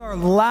Our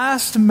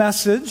last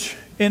message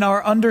in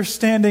our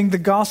Understanding the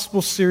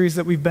Gospel series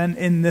that we've been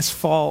in this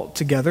fall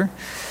together.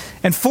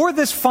 And for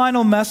this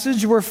final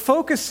message, we're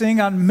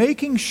focusing on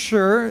making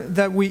sure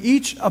that we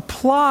each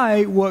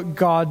apply what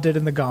God did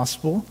in the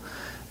gospel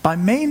by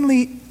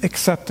mainly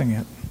accepting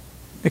it.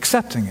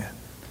 Accepting it.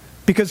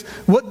 Because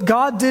what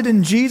God did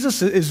in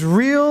Jesus is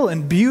real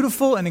and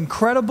beautiful and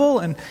incredible,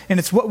 and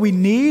it's what we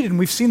need, and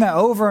we've seen that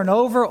over and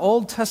over,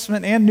 Old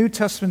Testament and New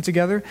Testament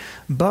together,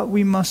 but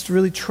we must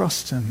really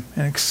trust Him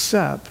and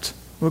accept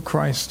what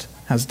Christ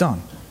has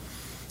done.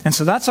 And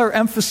so that's our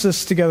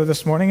emphasis together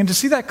this morning. And to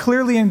see that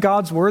clearly in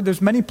God's Word,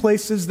 there's many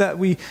places that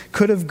we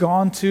could have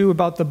gone to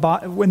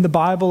in the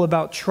Bible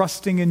about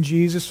trusting in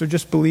Jesus or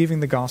just believing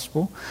the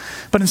gospel.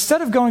 But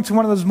instead of going to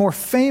one of those more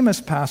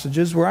famous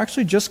passages, we're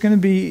actually just going to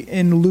be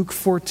in Luke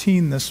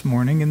 14 this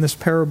morning, in this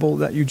parable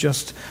that you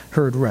just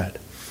heard read.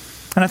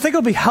 And I think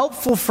it'll be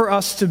helpful for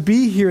us to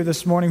be here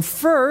this morning,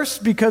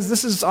 first, because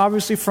this is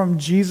obviously from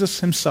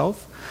Jesus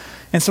Himself.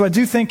 And so I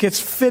do think it's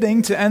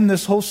fitting to end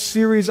this whole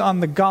series on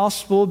the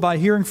gospel by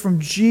hearing from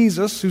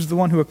Jesus, who's the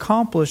one who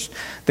accomplished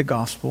the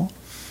gospel.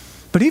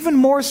 But even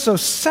more so,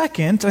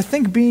 second, I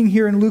think being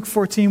here in Luke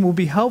 14 will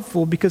be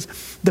helpful because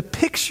the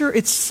picture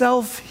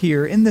itself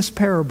here in this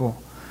parable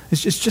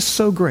is just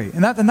so great.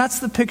 And that's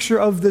the picture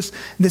of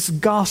this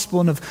gospel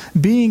and of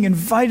being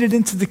invited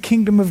into the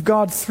kingdom of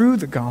God through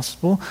the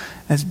gospel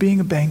as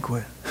being a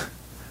banquet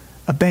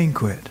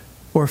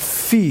or a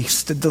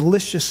feast, a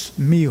delicious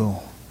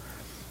meal.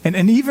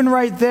 And even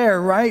right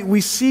there, right, we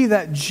see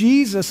that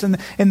Jesus and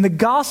the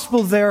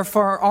gospel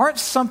therefore aren't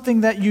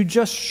something that you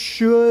just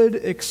should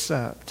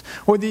accept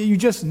or that you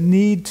just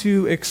need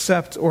to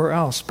accept or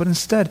else. But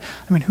instead,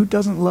 who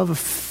doesn't love a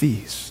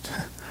feast?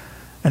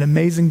 An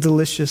amazing,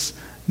 delicious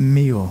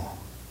meal.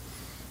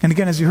 And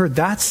again, as you heard,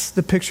 that's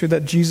the picture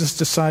that Jesus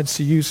decides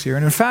to use here.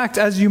 And in fact,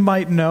 as you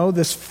might know,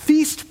 this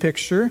feast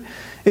picture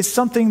is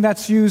something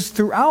that's used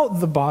throughout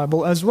the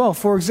Bible as well.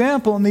 For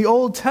example, in the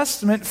Old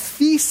Testament,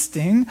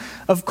 feasting,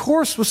 of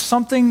course, was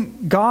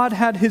something God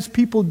had His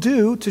people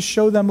do to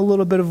show them a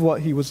little bit of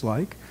what He was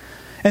like.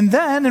 And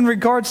then, in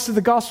regards to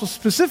the gospel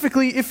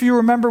specifically, if you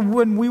remember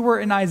when we were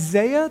in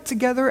Isaiah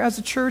together as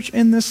a church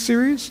in this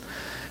series,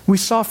 we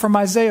saw from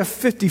Isaiah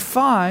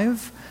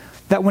 55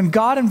 that when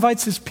God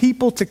invites His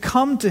people to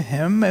come to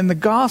Him in the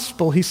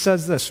gospel, He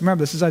says this.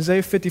 Remember, this is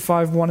Isaiah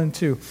 55, 1 and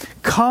 2.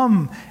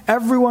 Come,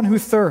 everyone who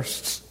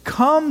thirsts,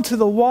 come to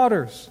the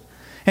waters.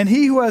 And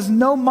he who has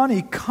no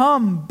money,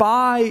 come,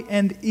 buy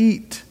and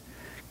eat.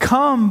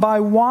 Come, buy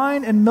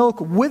wine and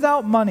milk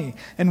without money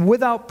and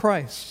without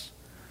price.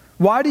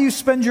 Why do you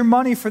spend your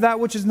money for that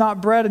which is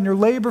not bread and your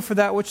labor for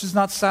that which is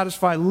not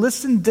satisfied?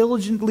 Listen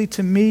diligently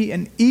to me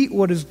and eat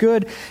what is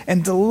good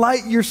and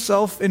delight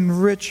yourself in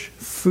rich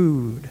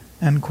food.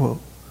 End quote.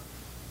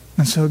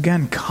 And so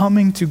again,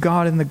 coming to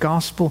God in the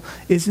gospel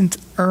isn't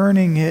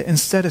earning it.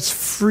 Instead, it's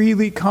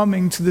freely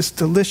coming to this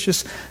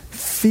delicious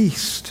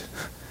feast.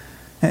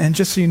 And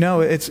just so you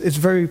know, it's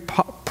very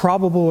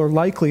probable or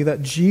likely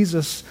that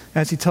Jesus,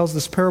 as He tells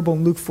this parable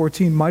in Luke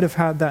 14, might have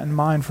had that in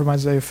mind from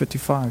Isaiah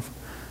 55.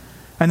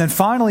 And then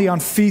finally, on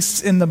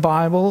feasts in the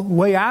Bible,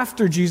 way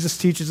after Jesus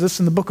teaches this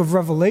in the book of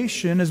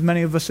Revelation, as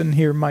many of us in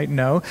here might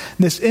know,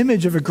 this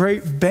image of a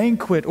great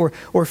banquet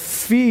or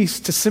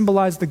feast to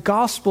symbolize the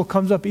gospel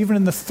comes up even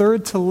in the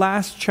third to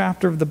last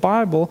chapter of the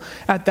Bible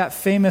at that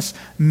famous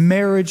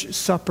marriage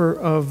supper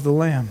of the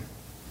Lamb.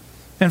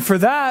 And for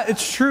that,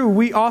 it's true,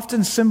 we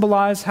often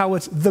symbolize how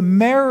it's the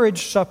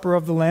marriage supper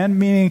of the Lamb,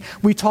 meaning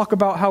we talk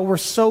about how we're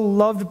so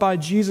loved by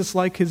Jesus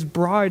like His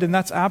bride, and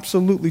that's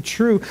absolutely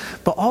true.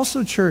 But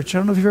also, church, I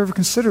don't know if you've ever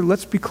considered,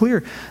 let's be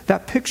clear,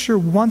 that picture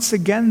once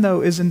again,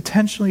 though, is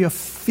intentionally a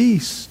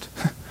feast.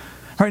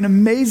 Right, an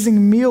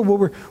amazing meal where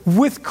we're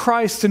with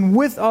Christ and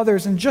with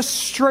others and just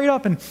straight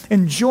up and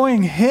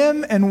enjoying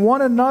Him and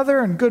one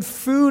another and good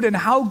food and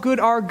how good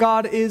our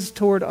God is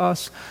toward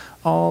us,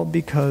 all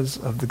because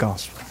of the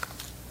gospel.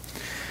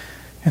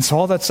 And so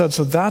all that said,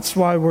 so that's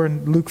why we're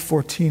in Luke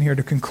 14 here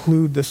to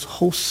conclude this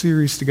whole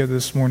series together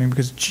this morning,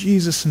 because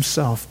Jesus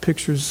Himself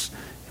pictures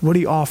what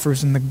He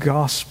offers in the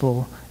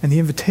gospel and the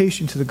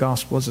invitation to the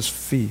gospel as His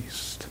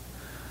feast.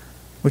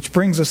 Which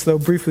brings us, though,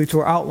 briefly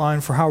to our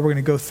outline for how we're going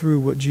to go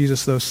through what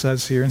Jesus, though,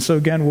 says here. And so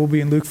again, we'll be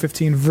in Luke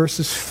 15,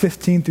 verses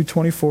 15 through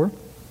 24.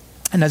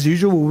 And as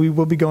usual, we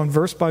will be going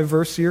verse by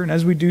verse here. And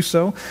as we do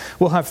so,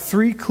 we'll have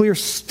 3 clear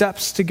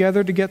steps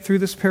together to get through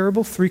this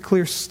parable. 3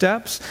 clear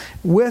steps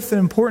with an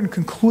important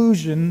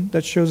conclusion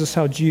that shows us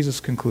how Jesus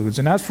concludes.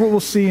 And as for what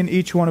we'll see in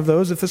each one of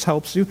those, if this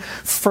helps you,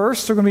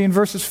 first, we're going to be in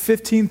verses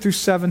 15 through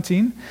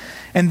 17.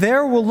 And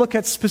there we'll look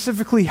at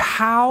specifically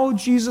how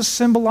Jesus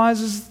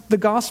symbolizes the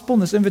gospel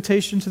and this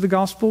invitation to the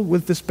gospel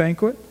with this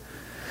banquet.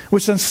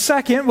 Which then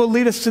second will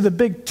lead us to the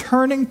big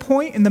turning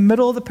point in the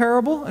middle of the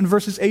parable in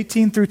verses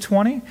 18 through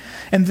 20.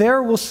 And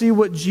there we'll see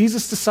what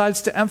Jesus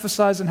decides to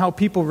emphasize and how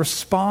people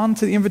respond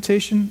to the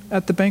invitation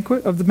at the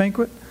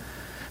banquet.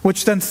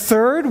 Which then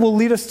third will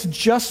lead us to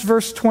just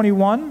verse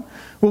 21,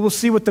 where we'll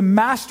see what the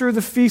master of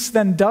the feast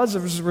then does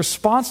as a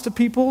response to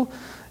people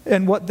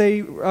and what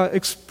they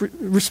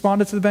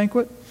responded to the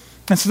banquet.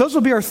 And so those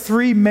will be our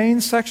three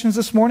main sections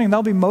this morning.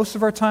 That'll be most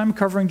of our time,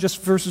 covering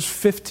just verses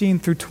 15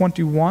 through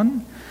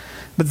 21.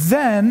 But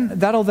then,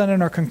 that'll then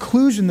in our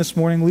conclusion this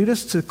morning lead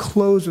us to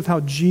close with how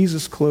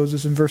Jesus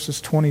closes in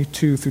verses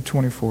 22 through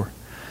 24.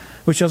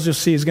 Which, as you'll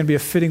see, is going to be a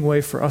fitting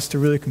way for us to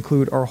really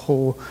conclude our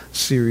whole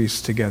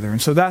series together.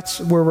 And so that's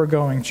where we're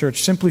going,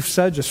 church. Simply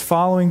said, just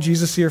following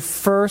Jesus here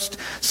first,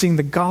 seeing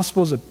the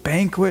gospel as a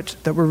banquet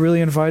that we're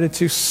really invited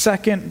to.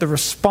 Second, the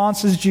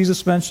responses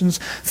Jesus mentions.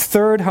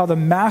 Third, how the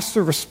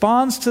master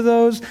responds to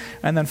those.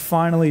 And then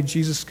finally,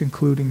 Jesus'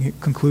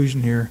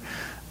 conclusion here,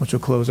 which will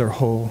close our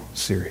whole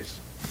series.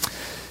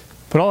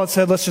 But all that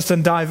said, let's just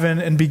then dive in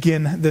and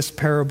begin this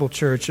parable,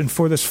 church. And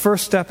for this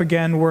first step,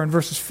 again, we're in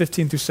verses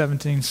 15 through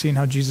 17, seeing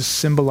how Jesus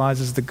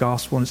symbolizes the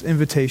gospel and his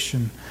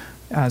invitation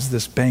as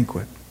this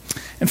banquet.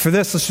 And for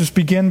this, let's just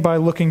begin by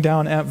looking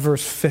down at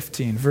verse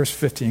 15,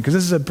 because this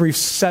is a brief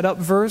setup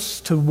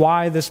verse to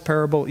why this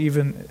parable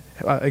even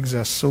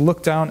exists. So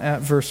look down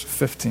at verse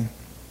 15.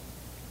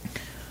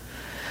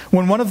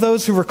 When one of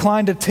those who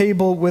reclined at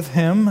table with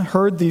him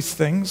heard these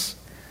things,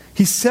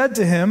 he said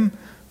to him,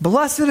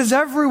 "Blessed is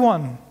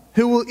everyone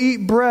who will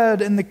eat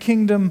bread in the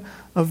kingdom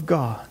of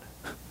God."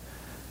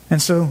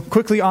 And so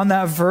quickly on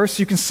that verse,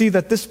 you can see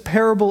that this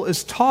parable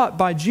is taught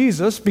by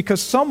Jesus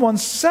because someone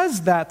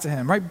says that to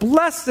him, right?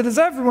 Blessed is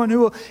everyone who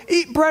will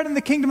eat bread in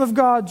the kingdom of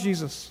God,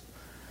 Jesus.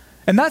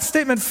 And that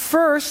statement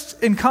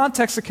first, in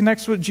context, it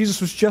connects with what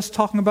Jesus was just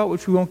talking about,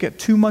 which we won't get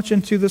too much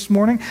into this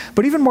morning.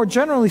 But even more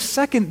generally,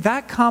 second,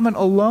 that comment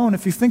alone,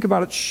 if you think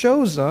about it,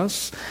 shows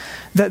us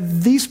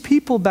that these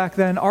people back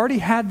then already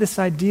had this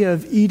idea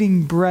of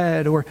eating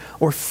bread or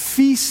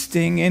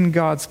feasting in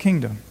God's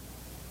kingdom.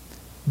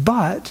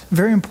 But,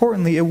 very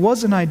importantly, it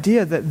was an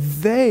idea that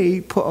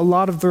they put a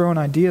lot of their own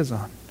ideas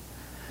on.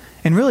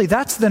 And really,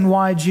 that's then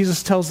why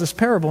Jesus tells this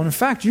parable. And in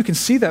fact, you can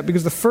see that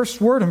because the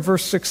first word in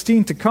verse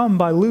 16 to come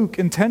by Luke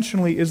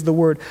intentionally is the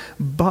word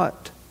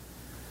but.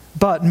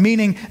 But,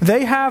 meaning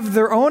they have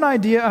their own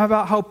idea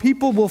about how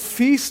people will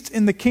feast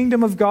in the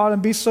kingdom of God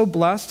and be so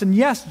blessed. And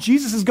yes,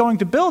 Jesus is going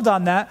to build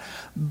on that,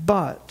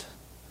 but,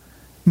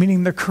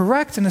 meaning they're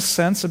correct in a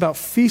sense about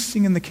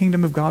feasting in the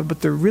kingdom of God,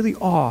 but they're really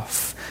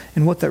off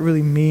in what that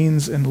really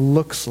means and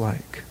looks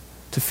like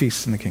to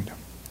feast in the kingdom.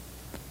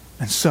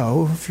 And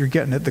so, if you're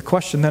getting it, the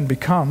question then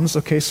becomes,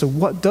 okay, so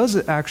what does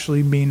it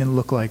actually mean and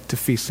look like to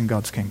feast in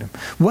God's kingdom?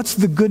 What's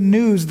the good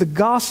news, the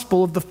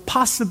gospel of the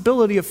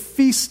possibility of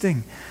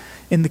feasting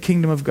in the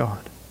kingdom of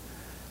God?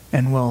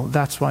 And well,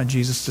 that's why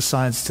Jesus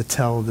decides to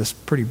tell this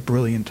pretty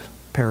brilliant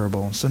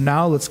parable. And so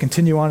now let's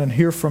continue on and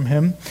hear from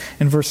him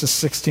in verses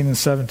 16 and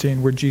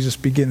 17, where Jesus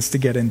begins to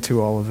get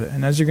into all of it.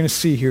 And as you're going to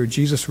see here,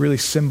 Jesus really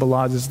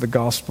symbolizes the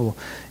gospel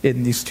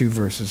in these two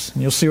verses.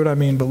 And you'll see what I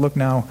mean, but look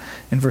now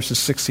in verses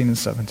 16 and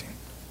 17.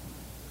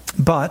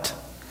 But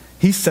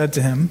he said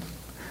to him,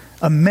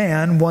 "A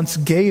man once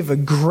gave a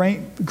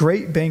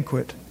great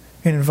banquet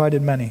and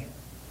invited many.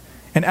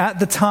 And at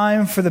the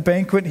time for the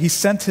banquet, he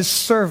sent his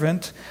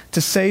servant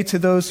to say to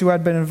those who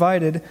had been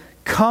invited,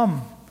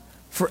 'Come,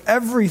 for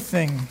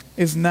everything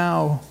is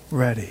now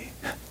ready.'"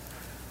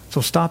 So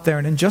stop there.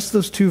 And in just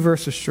those two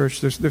verses, church,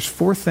 there's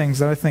four things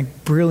that I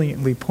think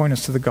brilliantly point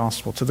us to the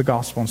gospel.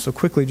 And so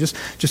quickly,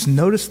 just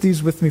notice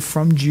these with me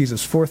from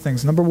Jesus. Four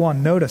things. Number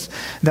one, notice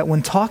that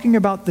when talking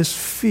about this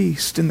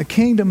feast in the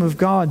kingdom of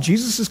God,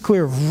 Jesus is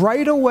clear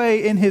right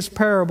away in his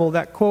parable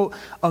that, quote,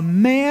 "A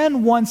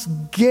man once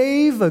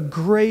gave a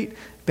great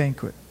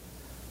banquet."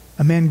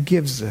 A man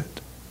gives it.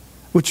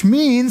 Which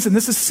means, and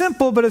this is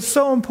simple, but it's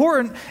so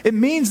important, it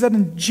means that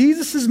in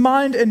Jesus'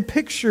 mind and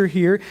picture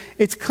here,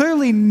 it's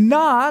clearly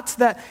not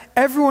that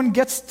everyone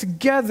gets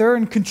together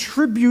and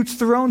contributes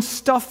their own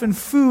stuff and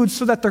food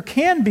so that there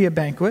can be a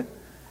banquet.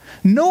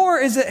 Nor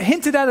is it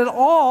hinted at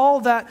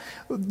all that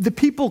the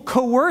people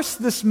coerce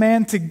this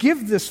man to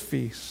give this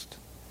feast.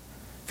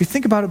 If you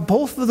think about it,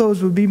 both of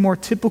those would be more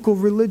typical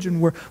religion,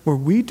 where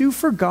we do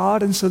for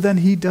God and so then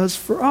he does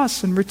for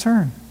us in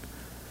return.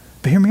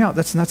 But hear me out,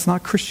 that's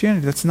not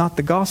Christianity, that's not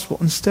the gospel.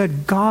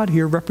 Instead, God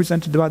here,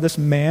 represented by this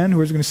man, who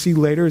we're going to see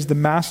later is the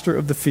master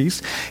of the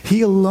feast,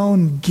 he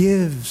alone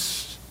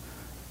gives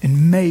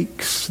and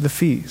makes the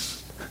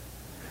feast.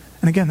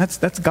 And again, that's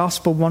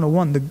Gospel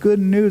 101. The good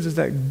news is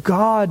that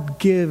God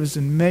gives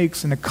and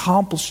makes and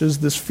accomplishes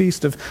this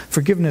feast of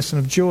forgiveness and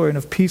of joy and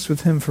of peace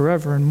with him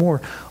forever and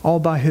more, all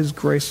by his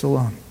grace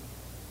alone.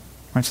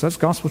 Right, so that's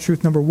gospel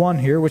truth number one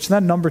here, which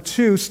then number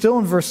two, still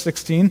in verse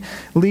 16,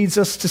 leads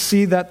us to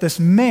see that this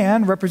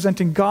man,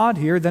 representing God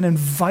here, then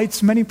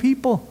invites many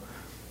people,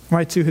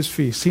 right, to his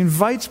feast. He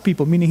invites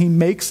people, meaning he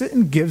makes it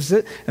and gives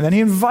it, and then he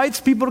invites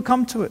people to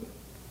come to it.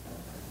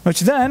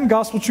 Which then,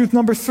 gospel truth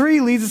number three,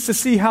 leads us to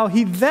see how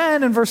he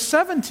then, in verse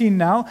 17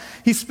 now,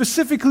 he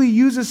specifically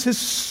uses his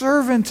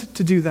servant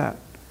to do that.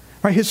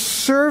 Right, his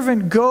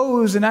servant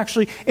goes and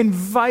actually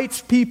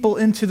invites people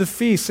into the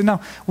feast. And now,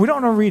 we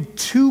don't want to read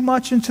too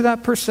much into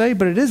that per se,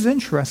 but it is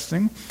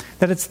interesting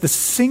that it's the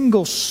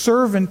single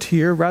servant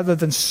here rather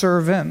than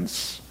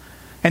servants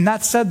And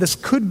that said, this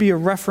could be a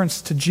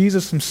reference to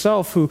Jesus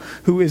himself,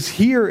 who is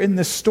here in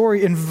this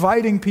story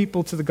inviting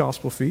people to the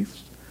gospel feast.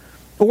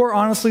 Or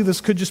honestly,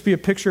 this could just be a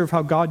picture of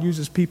how God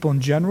uses people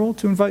in general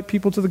to invite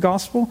people to the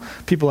gospel.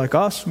 People like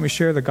us when we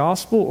share the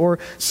gospel, or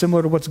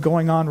similar to what's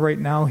going on right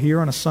now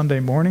here on a Sunday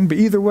morning. But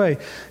either way,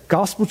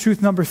 gospel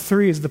truth number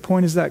 3 is the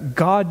point is that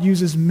God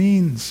uses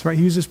means, right?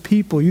 He uses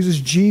people, uses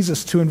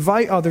Jesus to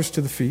invite others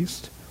to the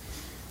feast.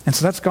 And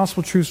so that's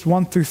gospel truths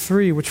 1 through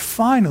 3, which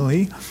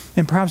finally,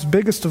 and perhaps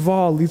biggest of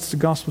all, leads to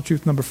gospel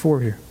truth number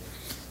 4 here.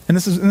 And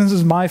this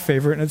is my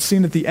favorite, and it's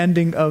seen at the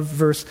ending of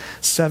verse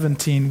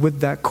 17 with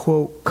that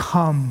quote,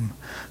 "Come,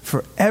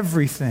 for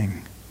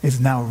everything is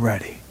now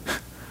ready."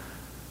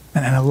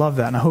 And I love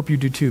that, and I hope you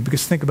do too,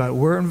 because think about it.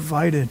 We're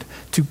invited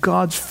to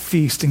God's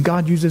feast, and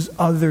God uses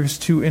others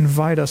to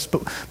invite us.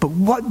 But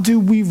what do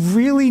we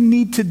really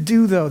need to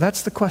do, though?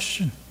 That's the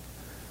question.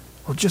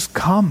 Well, just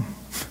come.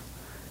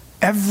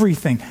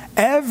 Everything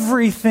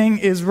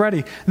is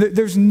ready.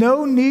 There's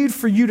no need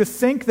for you to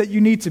think that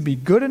you need to be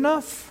good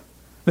enough.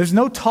 There's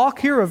no talk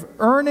here of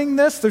earning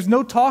this. There's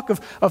no talk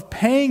of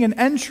paying an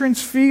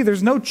entrance fee.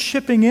 There's no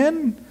chipping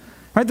in.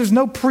 Right? There's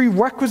no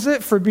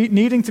prerequisite for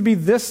needing to be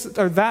this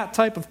or that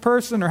type of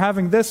person or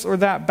having this or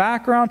that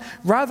background.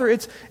 Rather,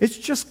 it's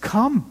just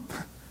come.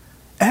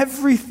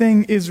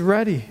 Everything is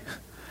ready,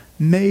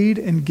 made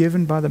and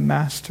given by the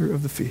master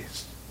of the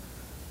feast.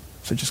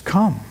 So just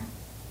come.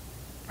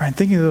 Right?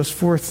 Thinking of those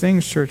 4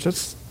 things, church,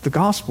 that's the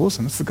gospel.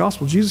 Listen, it's the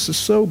gospel. Jesus is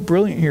so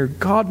brilliant here.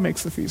 God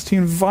makes the feast. He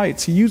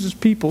invites. He uses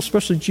people,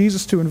 especially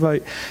Jesus, to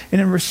invite.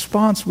 And in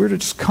response, we're to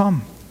just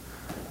come.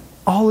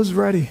 All is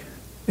ready.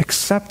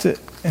 Accept it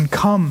and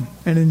come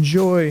and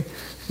enjoy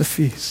the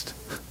feast.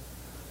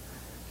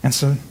 And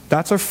so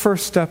that's our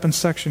first step and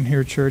section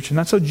here, church. And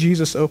that's how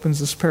Jesus opens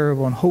this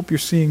parable. And hope you're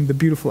seeing the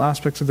beautiful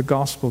aspects of the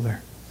gospel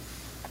there.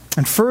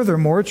 And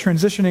furthermore,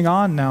 transitioning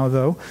on now,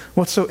 though,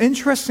 what's so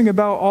interesting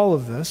about all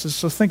of this is,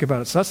 so think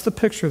about it. So that's the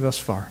picture thus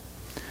far.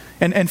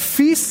 And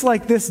feasts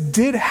like this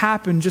did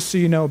happen, just so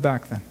you know,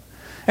 back then.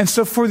 And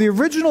so for the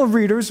original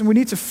readers, and we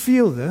need to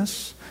feel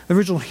this, the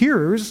original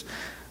hearers,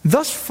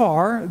 thus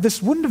far,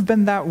 this wouldn't have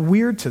been that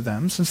weird to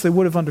them, since they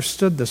would have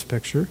understood this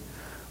picture.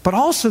 But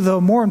also,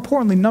 though, more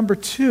importantly, number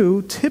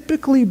 2,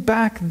 typically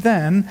back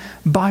then,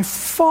 by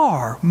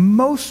far,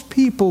 most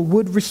people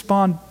would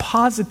respond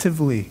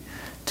positively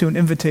to an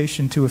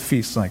invitation to a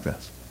feast like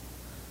this.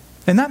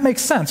 And that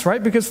makes sense,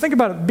 right? Because think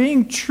about it,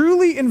 being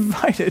truly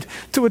invited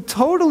to a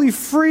totally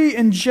free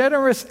and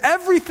generous,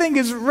 everything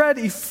is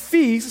ready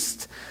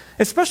feast,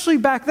 especially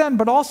back then,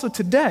 but also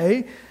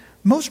today,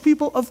 most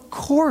people, of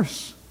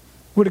course,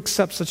 would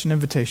accept such an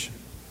invitation.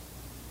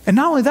 And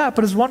not only that,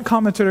 but as one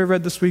commentator I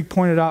read this week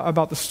pointed out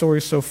about the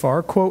story so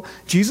far, quote,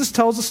 "Jesus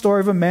tells the story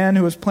of a man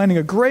who is planning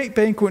a great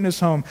banquet in his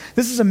home.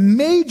 This is a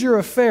major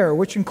affair,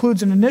 which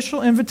includes an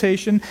initial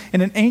invitation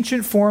in an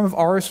ancient form of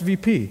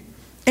RSVP.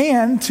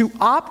 And to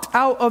opt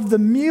out of the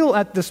meal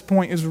at this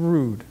point is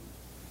rude."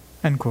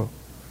 End quote.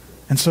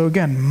 And so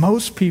again,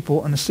 most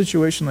people in a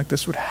situation like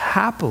this would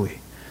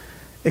happily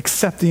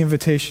accept the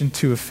invitation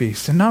to a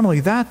feast. And not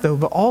only that, though,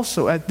 but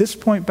also at this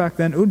point back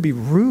then, it would be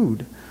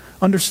rude,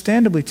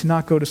 understandably, to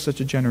not go to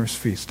such a generous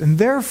feast. And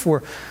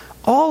therefore,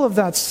 all of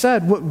that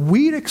said, what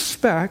we'd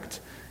expect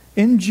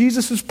in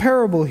Jesus'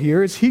 parable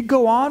here is he'd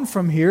go on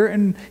from here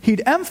and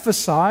he'd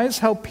emphasize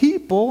how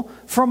people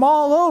from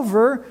all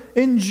over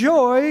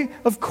enjoy,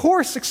 of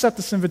course, accept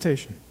this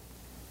invitation.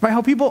 Right?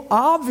 How people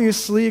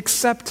obviously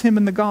accept him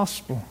in the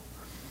gospel.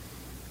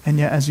 And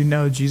yet, as you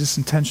know, Jesus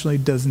intentionally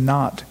does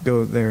not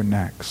go there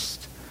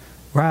next.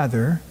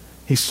 Rather,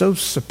 he so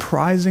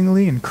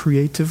surprisingly and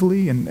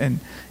creatively, and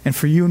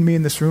for you and me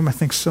in this room, I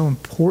think so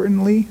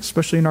importantly,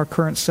 especially in our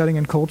current setting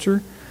and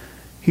culture,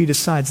 he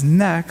decides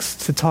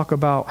next to talk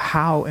about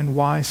how and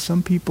why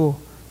some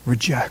people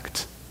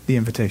reject the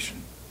invitation,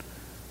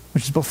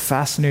 which is both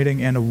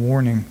fascinating and a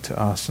warning to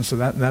us. And so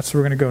that's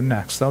where we're going to go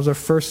next. That was our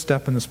first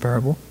step in this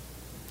parable,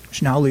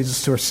 which now leads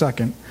us to our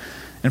second.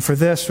 And for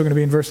this, we're going to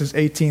be in verses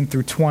 18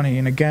 through 20.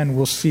 And again,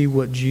 we'll see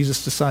what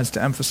Jesus decides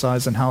to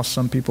emphasize and how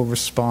some people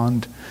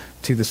respond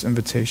to this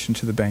invitation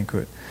to the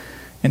banquet.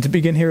 And to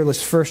begin here,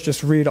 let's first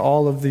just read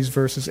all of these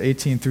verses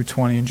 18 through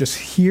 20 and just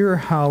hear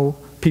how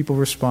people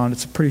respond.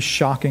 It's a pretty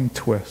shocking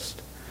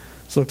twist.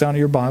 So look down at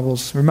your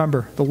Bibles.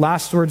 Remember, the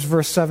last words,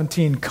 verse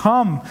 17,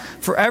 "Come,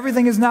 for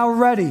everything is now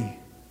ready."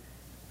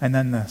 And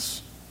then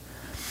this.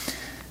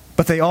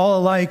 "But they all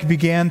alike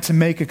began to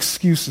make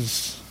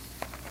excuses.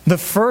 The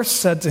first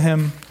said to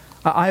him,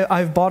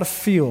 I've bought a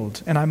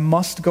field, and I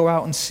must go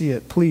out and see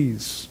it.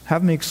 Please,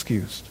 have me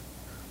excused.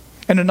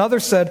 And another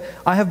said,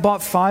 I have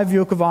bought 5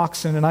 yoke of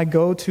oxen, and I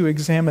go to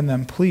examine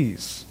them.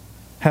 Please,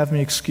 have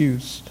me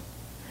excused.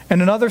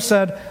 And another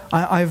said,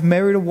 I have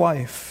married a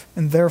wife,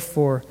 and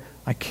therefore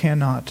I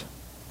cannot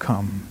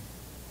come."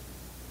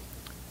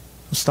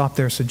 We'll stop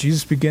there. So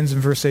Jesus begins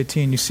in verse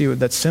 18. You see with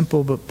that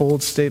simple but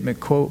bold statement,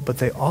 quote, "But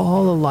they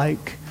all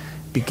alike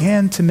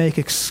began to make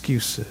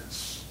excuses."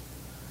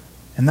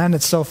 And that in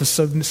itself is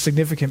so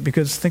significant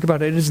because think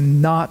about it, it is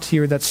not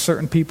here that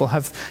certain people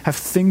have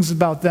things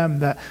about them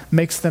that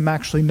makes them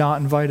actually not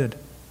invited.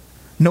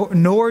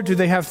 Nor do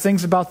they have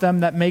things about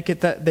them that make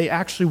it that they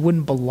actually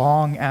wouldn't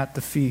belong at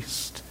the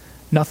feast.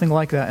 Nothing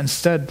like that.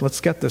 Instead, let's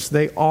get this,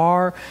 they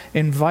are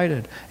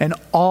invited. And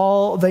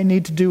all they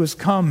need to do is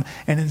come,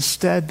 and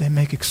instead they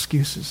make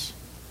excuses.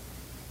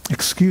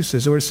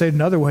 Excuses, or to say it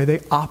another way,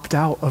 they opt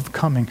out of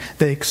coming.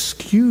 They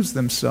excuse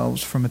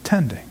themselves from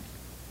attending.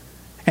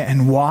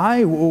 And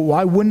why?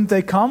 Why wouldn't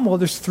they come? Well,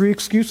 there's 3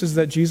 excuses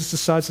that Jesus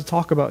decides to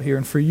talk about here.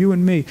 And for you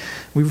and me,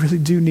 we really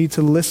do need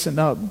to listen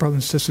up, brothers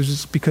and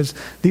sisters, because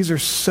these are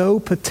so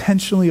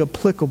potentially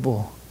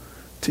applicable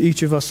to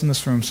each of us in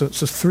this room. So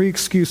 3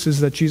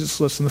 excuses that Jesus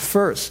lists. And the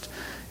first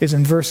is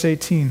in verse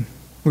 18,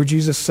 where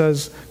Jesus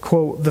says,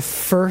 quote, "The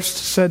first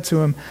said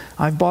to him,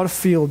 I've bought a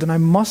field and I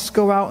must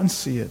go out and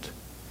see it.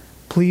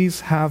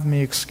 Please have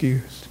me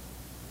excused."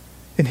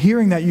 And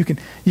hearing that, you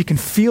can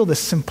feel the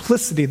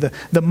simplicity, the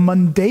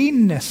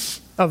mundaneness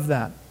of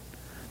that.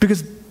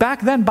 Because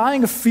back then,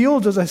 buying a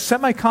field was a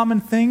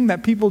semi-common thing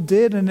that people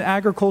did in an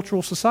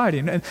agricultural society.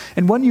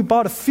 And when you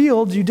bought a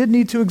field, you did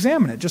need to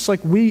examine it, just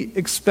like we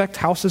expect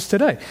houses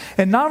today.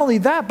 And not only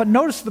that, but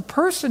notice the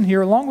person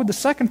here, along with the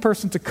second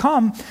person to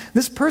come,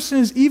 this person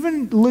is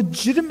even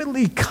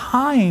legitimately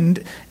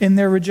kind in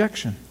their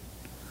rejection.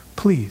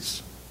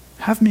 "Please,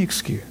 have me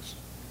excused."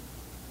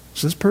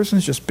 So this person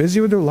is just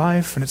busy with their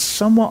life, and it's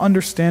somewhat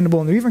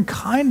understandable, and they're even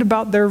kind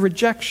about their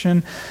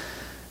rejection,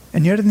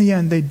 and yet in the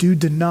end, they do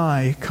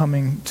deny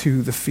coming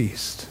to the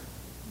feast.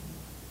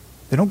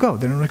 They don't go.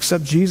 They don't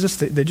accept Jesus.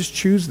 They just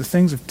choose the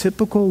things of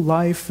typical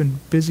life and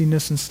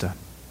busyness instead.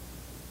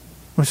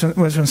 Which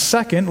in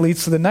second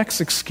leads to the next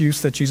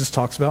excuse that Jesus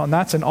talks about, and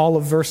that's in all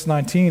of verse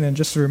 19. And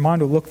just a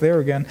reminder, look there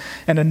again.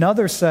 "And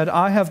another said,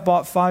 I have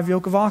bought 5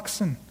 yoke of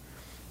oxen,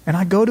 and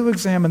I go to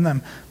examine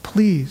them.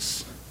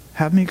 Please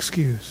have me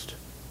excused."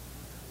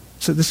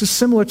 So this is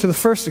similar to the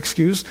first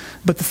excuse,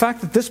 but the fact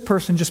that this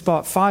person just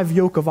bought 5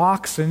 yoke of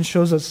oxen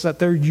shows us that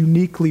they're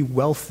uniquely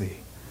wealthy,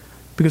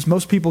 because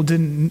most people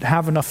didn't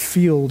have enough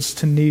fields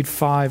to need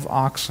 5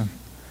 oxen.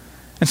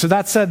 And so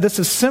that said, this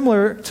is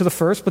similar to the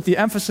first, but the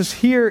emphasis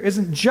here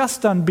isn't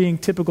just on being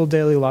typical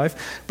daily life,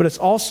 but it's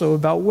also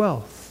about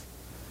wealth.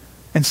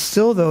 And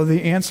still, though,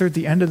 the answer at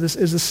the end of this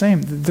is the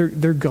same.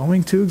 They're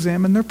going to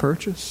examine their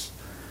purchase.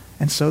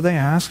 And so they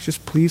ask,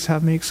 just please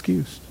have me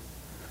excused.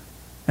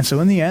 And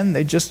so in the end,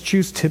 they just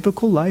choose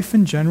typical life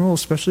in general,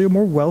 especially a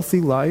more wealthy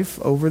life,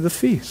 over the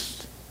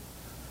feast.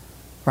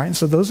 Right? And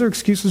so those are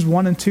excuses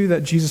 1 and 2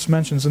 that Jesus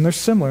mentions, and they're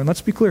similar. And let's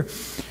be clear,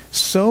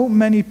 so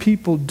many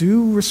people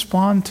do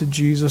respond to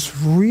Jesus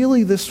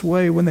really this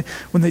way when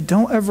they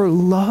don't ever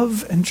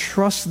love and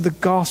trust the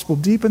gospel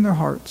deep in their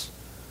hearts,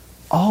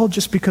 all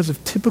just because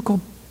of typical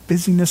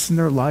busyness in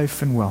their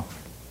life and wealth.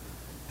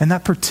 And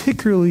that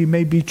particularly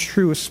may be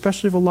true,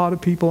 especially of a lot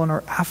of people in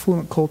our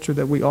affluent culture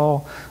that we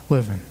all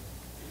live in.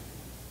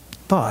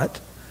 But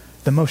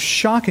the most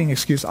shocking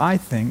excuse, I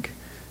think,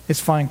 is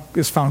found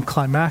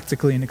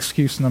climactically in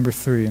excuse number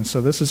 3. And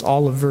so this is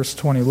all of verse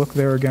 20. Look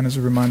there again as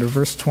a reminder.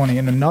 Verse 20,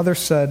 "And another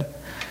said,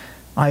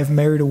 I have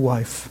married a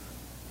wife,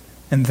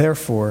 and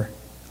therefore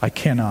I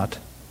cannot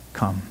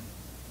come."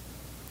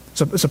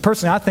 So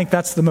personally, I think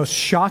that's the most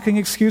shocking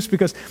excuse,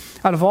 because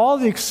out of all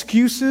the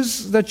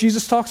excuses that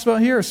Jesus talks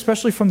about here,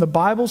 especially from the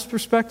Bible's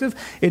perspective,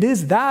 it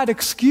is that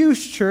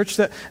excuse, church,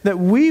 that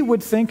we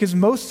would think is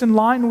most in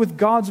line with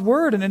God's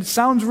word, and it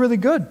sounds really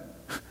good.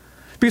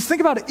 Because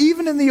think about it,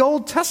 even in the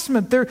Old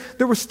Testament, there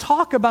was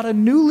talk about a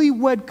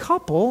newlywed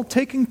couple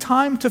taking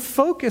time to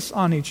focus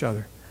on each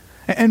other.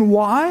 And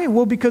why?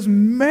 Well, because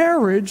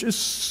marriage is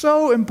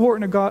so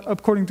important to God,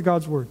 according to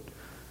God's word.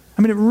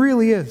 I mean, it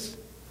really is.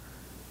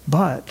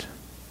 But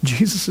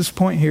Jesus'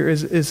 point here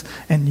is,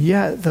 and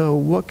yet, though,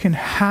 what can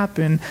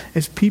happen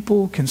is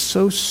people can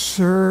so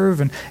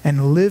serve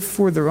and live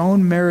for their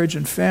own marriage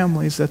and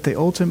families that they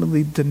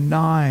ultimately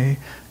deny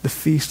the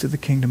feast of the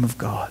kingdom of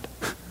God.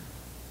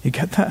 You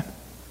get that?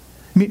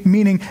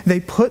 Meaning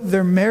they put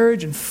their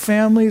marriage and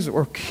families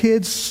or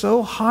kids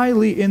so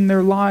highly in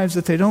their lives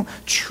that they don't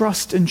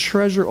trust and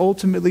treasure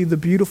ultimately the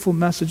beautiful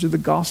message of the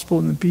gospel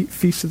and the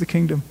feast of the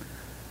kingdom.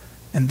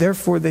 And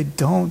therefore they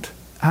don't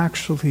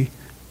actually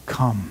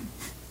come.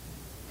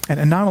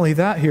 And not only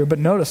that here, but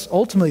notice,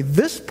 ultimately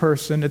this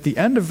person at the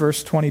end of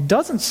verse 20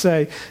 doesn't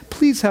say,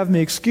 please have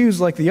me excused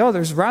like the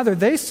others. Rather,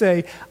 they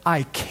say,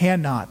 I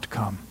cannot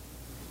come.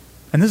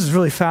 And this is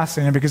really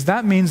fascinating, because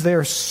that means they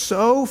are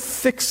so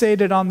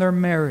fixated on their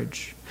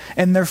marriage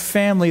and their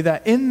family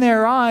that in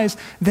their eyes,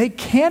 they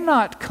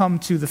cannot come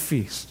to the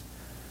feast.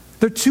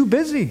 They're too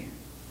busy,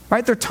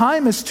 right? Their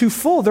time is too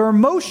full. Their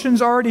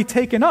emotions are already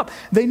taken up.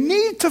 They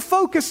need to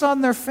focus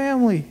on their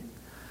family.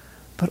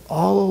 But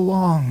all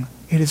along,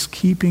 it is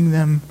keeping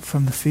them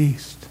from the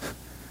feast,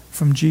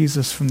 from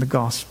Jesus, from the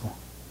gospel.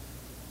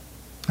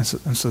 And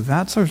so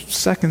that's our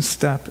second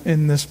step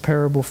in this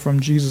parable from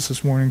Jesus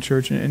this morning,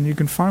 church. And you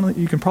can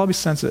probably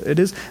sense it. It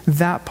is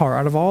that part,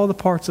 out of all the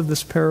parts of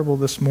this parable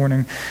this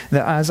morning,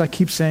 that, as I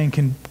keep saying,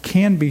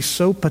 can be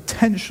so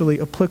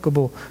potentially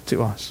applicable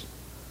to us.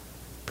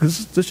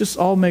 Because let's just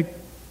all make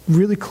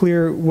really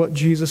clear what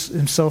Jesus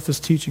himself is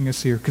teaching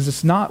us here, because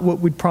it's not what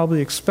we'd probably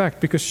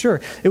expect. Because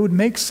sure, it would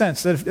make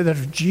sense that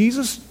if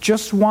Jesus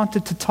just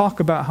wanted to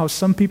talk about how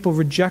some people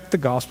reject the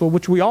gospel,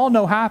 which we all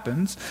know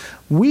happens,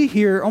 we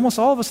here, almost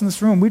all of us in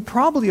this room, we'd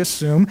probably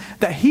assume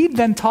that he'd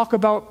then talk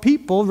about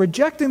people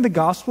rejecting the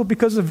gospel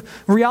because of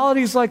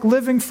realities like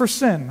living for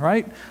sin,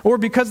 right? Or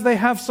because they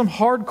have some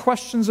hard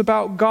questions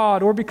about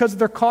God, or because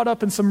they're caught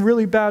up in some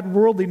really bad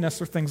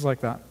worldliness or things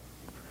like that.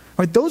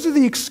 Right, those are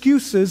the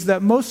excuses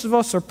that most of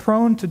us are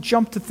prone to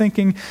jump to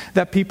thinking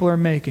that people are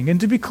making. And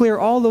to be clear,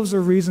 all those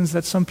are reasons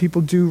that some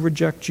people do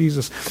reject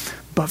Jesus.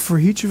 But for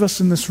each of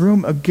us in this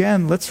room,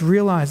 again, let's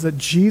realize that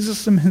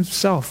Jesus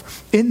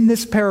himself, in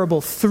this parable,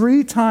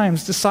 3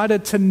 times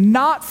decided to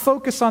not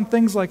focus on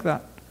things like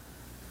that,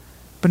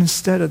 but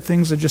instead of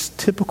things that are just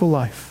typical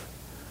life,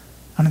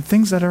 and on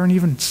things that aren't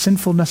even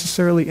sinful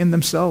necessarily in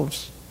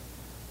themselves,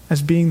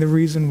 as being the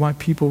reason why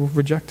people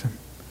reject him.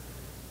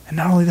 And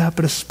not only that,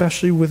 but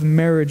especially with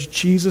marriage,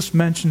 Jesus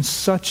mentions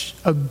such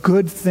a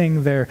good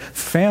thing there.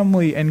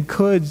 Family and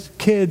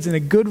kids and a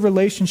good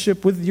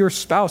relationship with your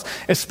spouse,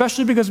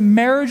 especially because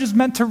marriage is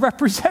meant to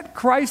represent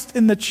Christ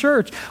in the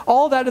church.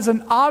 All that is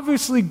an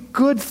obviously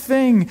good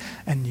thing.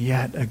 And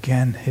yet,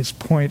 again, his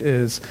point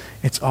is,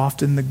 it's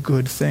often the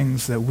good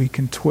things that we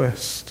can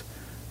twist,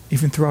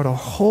 even throughout our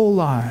whole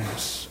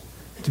lives,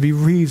 to be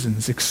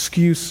reasons,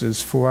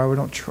 excuses for why we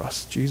don't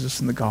trust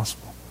Jesus in the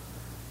gospel.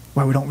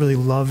 Why we don't really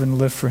love and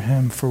live for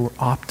him, for we're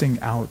opting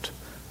out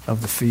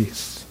of the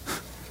feast.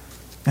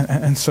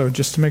 And so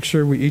just to make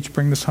sure we each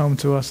bring this home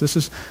to us, this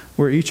is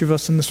where each of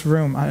us in this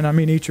room, and I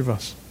mean each of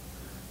us,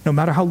 no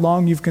matter how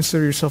long you've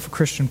considered yourself a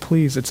Christian,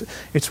 please,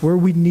 it's where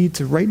we need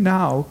to, right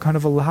now, kind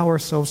of allow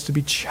ourselves to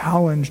be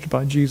challenged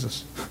by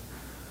Jesus.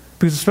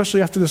 Because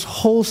especially after this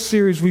whole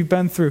series we've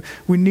been through,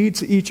 we need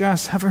to each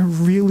ask, have I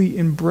really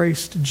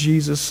embraced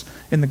Jesus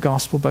in the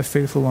gospel by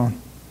faith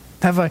alone?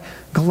 Have I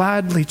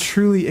gladly,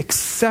 truly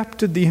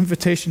accepted the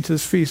invitation to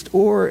this feast?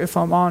 Or, if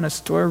I'm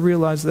honest, do I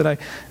realize that I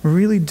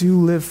really do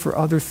live for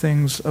other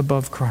things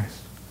above Christ?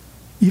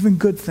 Even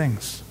good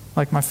things,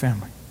 like my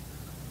family.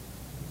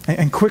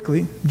 And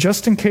quickly,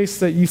 just in case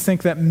that you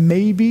think that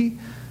maybe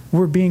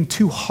we're being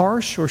too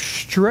harsh or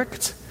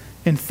strict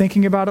in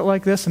thinking about it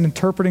like this and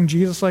interpreting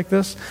Jesus like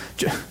this,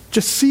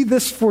 just see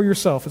this for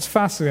yourself. It's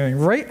fascinating.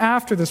 Right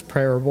after this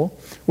parable,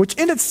 which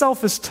in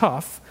itself is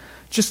tough,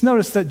 just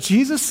notice that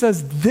Jesus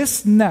says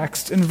this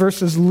next in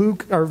verses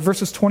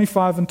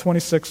 25 and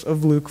 26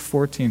 of Luke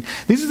 14.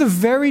 These are the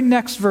very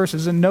next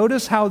verses, and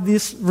notice how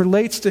this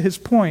relates to his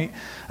point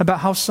about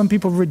how some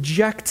people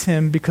reject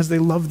him because they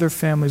love their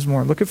families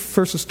more. Look at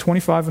verses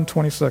 25 and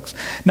 26.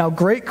 Now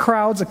great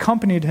crowds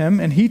accompanied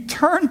him, and he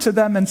turned to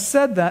them and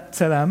said that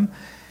to them,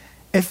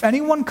 "If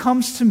anyone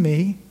comes to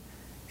me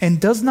and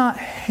does not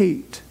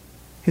hate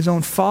his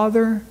own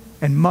father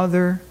and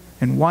mother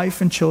and wife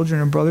and children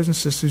and brothers and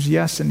sisters,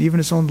 yes, and even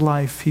his own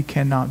life, he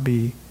cannot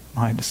be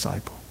my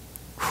disciple."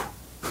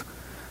 Whew.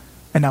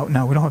 And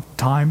now we don't have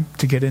time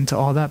to get into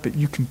all that, but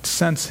you can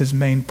sense his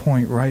main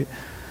point, right?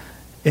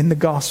 In the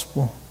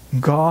gospel,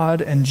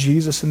 God and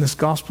Jesus in this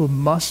gospel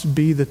must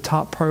be the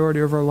top priority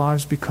of our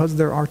lives because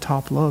they're our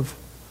top love.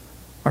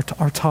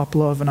 Our top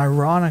love. And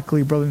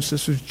ironically, brothers and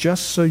sisters,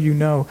 just so you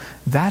know,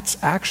 that's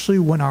actually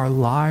when our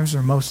lives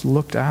are most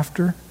looked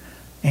after,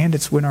 and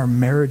it's when our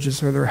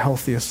marriages are their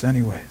healthiest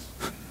anyways.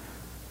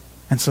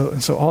 And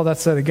so all that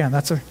said, again,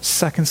 that's our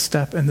second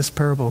step in this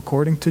parable.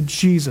 According to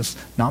Jesus,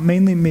 not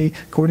mainly me,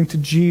 according to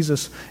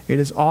Jesus, it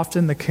is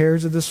often the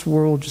cares of this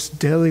world, just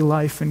daily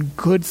life and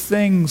good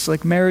things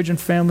like marriage and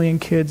family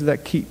and kids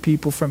that keep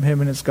people from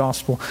him and his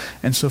gospel.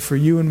 And so for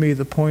you and me,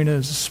 the point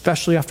is,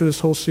 especially after this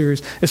whole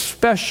series,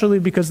 especially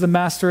because the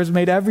Master has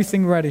made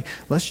everything ready,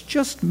 let's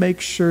just make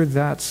sure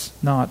that's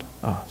not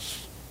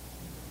us.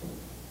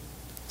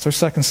 It's our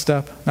second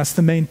step. That's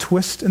the main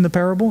twist in the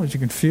parable, as you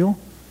can feel.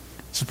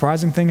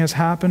 Surprising thing has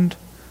happened.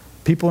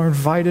 People are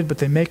invited, but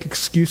they make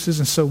excuses.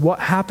 And so what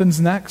happens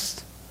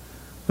next?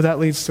 Well, that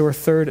leads to our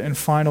third and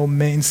final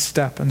main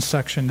step and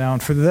section now.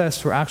 And for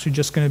this, we're actually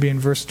just going to be in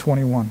verse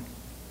 21.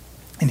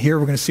 And here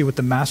we're going to see what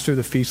the master of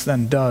the feast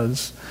then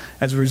does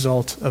as a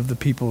result of the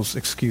people's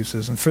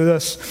excuses. And for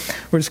this,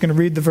 we're just going to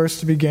read the verse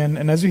to begin.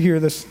 And as you hear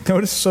this,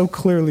 notice so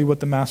clearly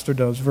what the master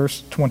does.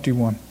 Verse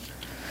 21.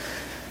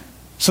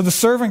 So the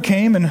servant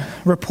came and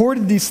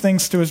reported these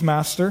things to his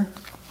master.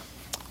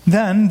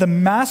 Then the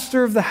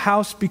master of the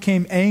house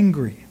became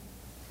angry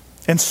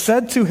and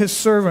said to his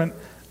servant,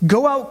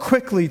 "Go out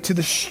quickly to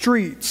the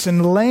streets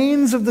and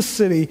lanes of the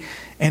city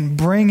and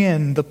bring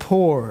in the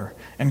poor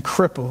and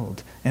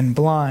crippled and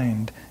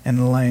blind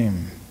and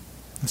lame."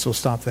 And so we'll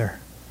stop there.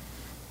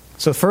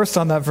 So first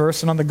on that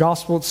verse and on the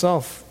gospel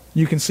itself,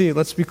 you can see it.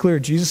 Let's be clear.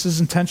 Jesus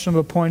is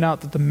intentional to point out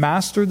that the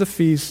master of the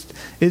feast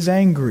is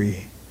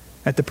angry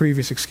at the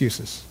previous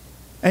excuses.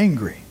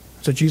 angry.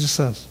 That's what Jesus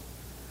says.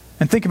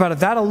 And think about it,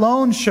 that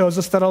alone shows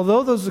us that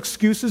although those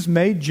excuses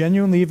may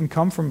genuinely even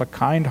come from a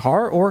kind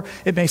heart, or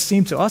it may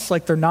seem to us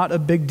like they're not a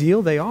big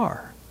deal, they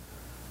are.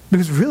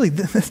 Because really,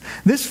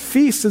 this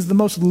feast is the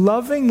most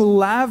loving,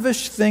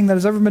 lavish thing that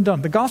has ever been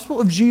done. The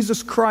gospel of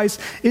Jesus Christ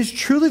is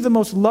truly the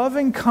most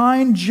loving,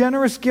 kind,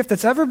 generous gift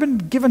that's ever been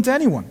given to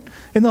anyone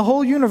in the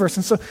whole universe.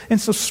 And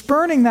so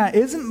spurning that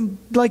isn't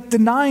like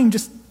denying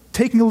just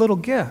taking a little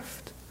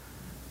gift.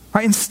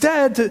 Right?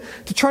 Instead,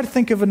 to try to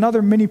think of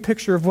another mini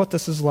picture of what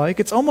this is like,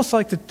 it's almost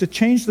like, to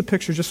change the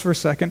picture just for a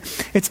second,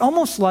 it's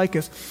almost like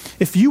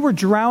if you were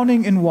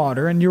drowning in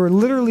water and you were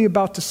literally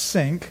about to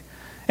sink,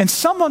 and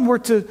someone were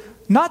to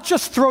not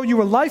just throw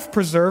you a life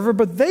preserver,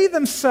 but they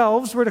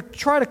themselves were to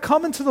try to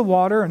come into the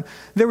water, and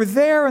they were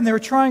there and they were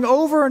trying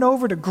over and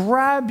over to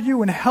grab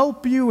you and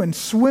help you and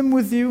swim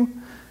with you.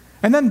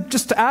 And then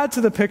just to add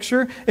to the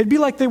picture, it'd be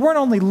like they weren't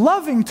only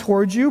loving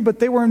towards you, but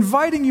they were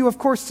inviting you, of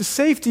course, to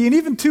safety and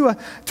even to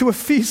a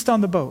feast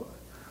on the boat.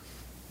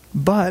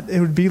 But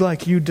it would be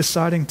like you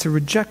deciding to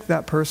reject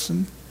that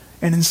person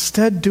and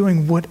instead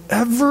doing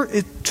whatever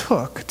it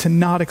took to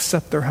not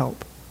accept their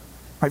help.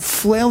 Right,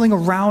 flailing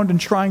around and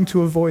trying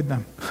to avoid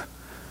them.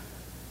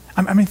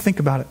 I mean,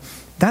 think about it.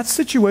 That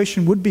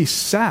situation would be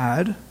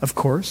sad, of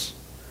course,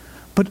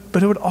 but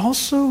it would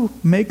also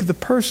make the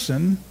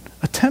person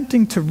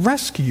attempting to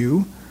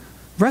rescue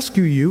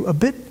you a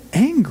bit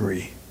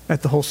angry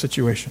at the whole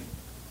situation.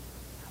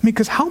 I mean,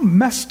 because how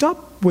messed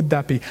up would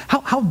that be?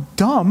 How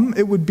dumb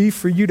it would be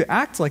for you to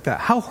act like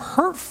that. How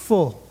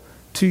hurtful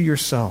to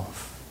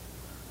yourself.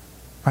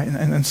 Right?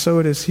 And so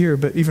it is here,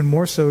 but even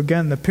more so,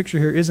 again, the picture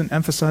here isn't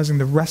emphasizing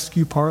the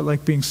rescue part,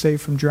 like being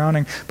saved from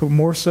drowning, but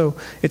more so,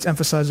 it's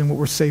emphasizing what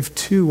we're saved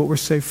to, what we're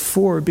saved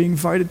for, being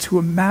invited to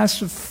a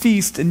massive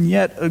feast, and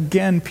yet,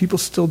 again, people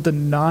still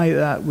deny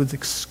that with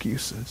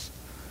excuses,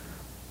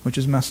 which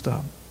is messed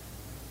up.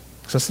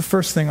 So that's the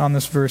first thing on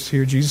this verse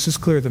here. Jesus is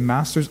clear. The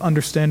master's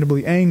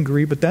understandably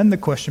angry, but then the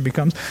question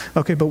becomes,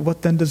 okay, but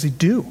what then does he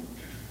do?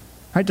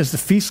 Right? Does the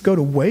feast go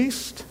to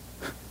waste?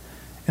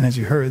 And as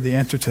you heard, the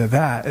answer to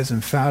that is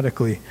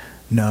emphatically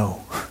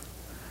no.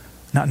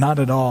 Not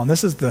at all. And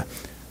this is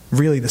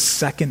really the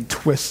second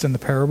twist in the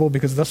parable,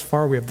 because thus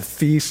far we have the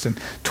feast, and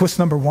twist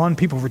number one,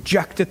 people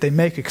reject it, they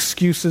make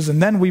excuses,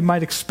 and then we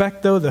might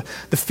expect, though, the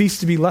feast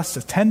to be less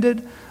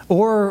attended,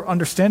 or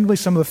understandably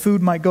some of the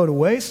food might go to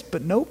waste,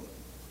 but nope.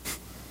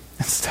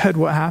 Instead,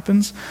 what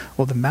happens?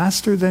 Well, the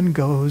master then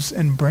goes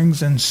and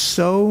brings in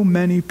so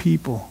many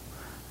people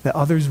that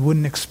others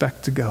wouldn't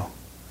expect to go.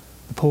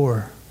 The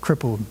poor,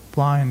 crippled,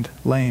 blind,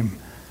 lame,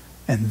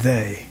 and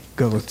they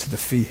go to the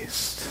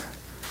feast.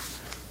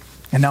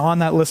 And now on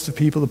that list of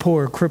people, the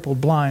poor, crippled,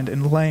 blind,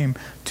 and lame,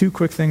 two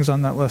quick things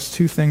on that list,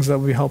 two things that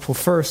would be helpful.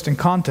 First, in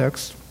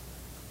context,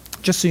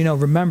 just so you know,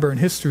 remember in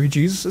history,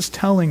 Jesus is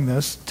telling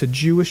this to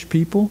Jewish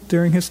people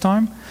during his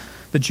time.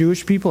 The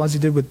Jewish people, as he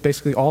did with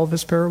basically all of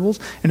his parables.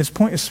 And his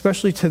point,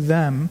 especially to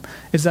them,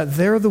 is that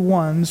they're the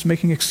ones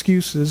making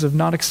excuses of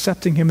not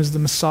accepting him as the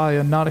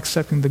Messiah, not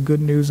accepting the good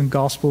news and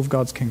gospel of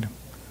God's kingdom.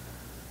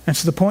 And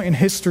so the point in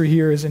history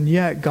here is, and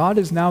yet God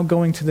is now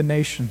going to the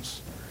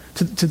nations,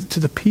 to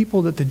the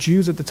people that the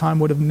Jews at the time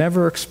would have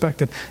never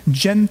expected.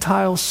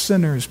 Gentile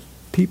sinners,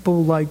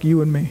 people like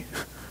you and me.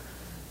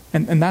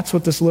 And that's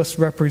what this list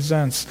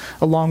represents,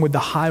 along with the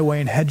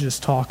highway and hedges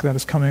talk that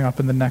is coming up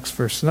in the next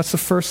verse. So that's the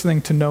first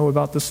thing to know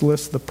about this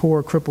list, the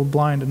poor, crippled,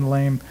 blind, and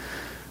lame.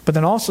 But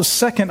then also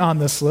second on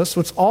this list,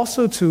 what's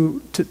also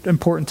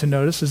important to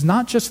notice is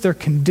not just their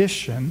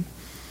condition,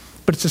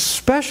 but it's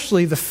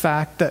especially the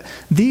fact that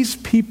these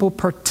people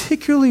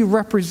particularly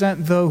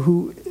represent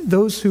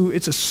those who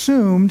it's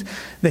assumed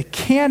they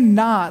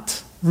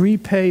cannot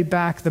repay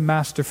back the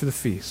master for the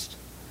feast.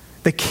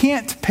 They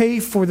can't pay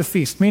for the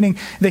feast, meaning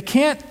they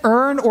can't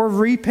earn or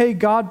repay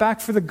God back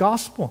for the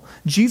gospel.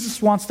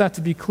 Jesus wants that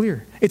to be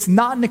clear. It's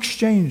not an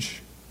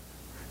exchange.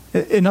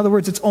 In other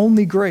words, it's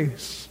only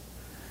grace.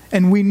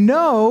 And we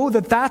know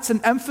that that's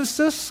an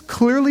emphasis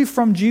clearly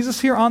from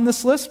Jesus here on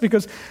this list,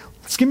 because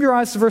skim your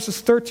eyes to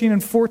verses 13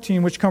 and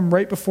 14, which come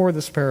right before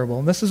this parable.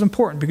 And this is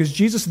important because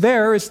Jesus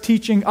there is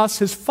teaching us,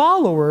 his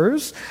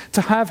followers, to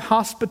have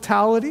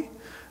hospitality,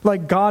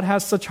 like God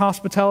has such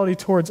hospitality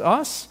towards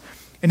us.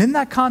 And in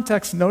that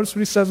context, notice what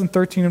he says in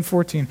 13 and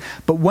 14.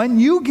 But when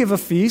you give a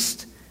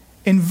feast,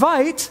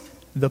 invite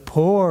the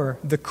poor,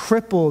 the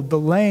crippled, the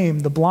lame,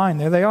 the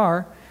blind, there they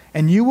are,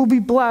 and you will be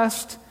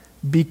blessed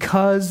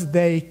because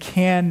they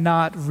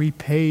cannot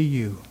repay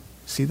you.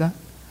 See that?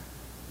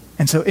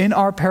 And so in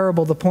our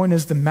parable, the point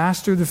is the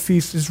master of the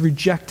feast is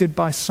rejected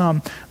by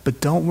some,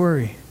 but don't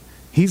worry.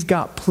 He's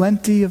got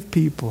plenty of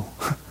people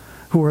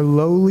who are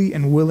lowly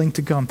and willing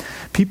to come.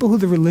 People who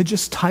the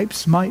religious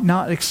types might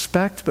not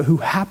expect, but who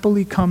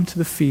happily come to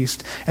the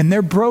feast. And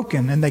they're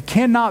broken, and they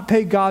cannot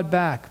pay God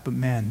back. But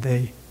man,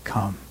 they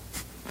come.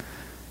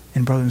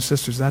 And brothers and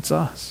sisters, that's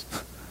us.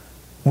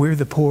 We're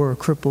the poor,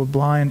 crippled,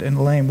 blind,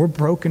 and lame. We're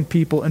broken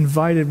people,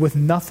 invited with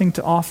nothing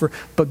to offer.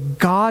 But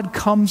God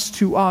comes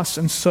to us,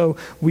 and so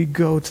we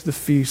go to the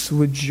feast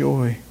with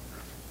joy.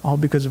 all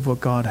because of what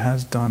God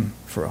has done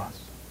for us.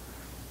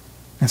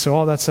 And so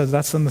all that says,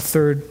 that's then the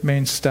third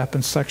main step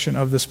and section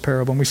of this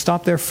parable. And we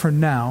stop there for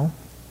now,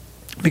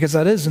 because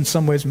that is in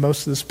some ways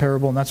most of this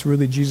parable, and that's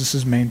really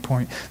Jesus' main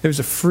point. There's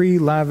a free,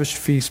 lavish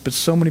feast, but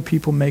so many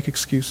people make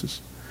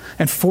excuses.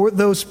 And for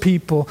those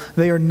people,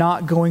 they are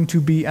not going to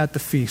be at the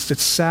feast.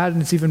 It's sad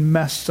and it's even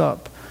messed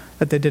up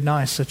that they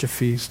deny such a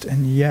feast,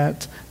 and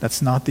yet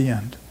that's not the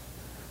end.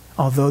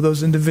 Although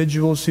those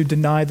individuals who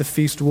deny the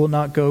feast will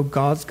not go,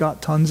 God's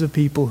got tons of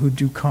people who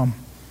do come.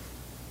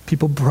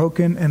 People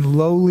broken and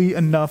lowly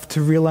enough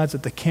to realize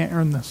that they can't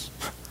earn this.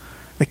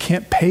 They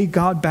can't pay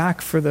God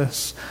back for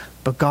this.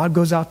 But God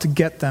goes out to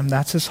get them.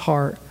 That's his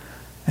heart.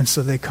 And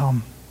so they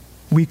come.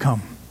 We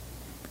come.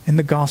 In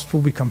the gospel,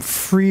 we come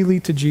freely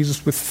to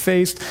Jesus with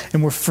faith,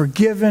 and we're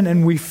forgiven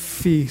and we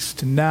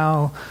feast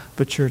now,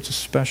 but church,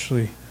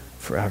 especially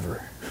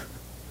forever.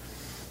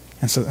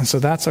 And so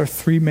that's our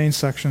three main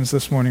sections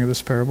this morning of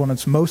this parable, and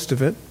it's most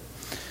of it.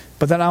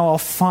 But then I'll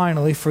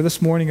finally, for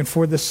this morning and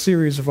for this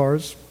series of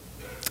ours,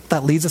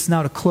 that leads us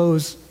now to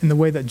close in the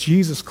way that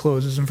Jesus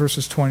closes in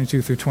verses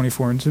 22 through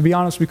 24. And to be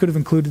honest, we could have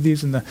included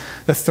these in the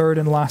third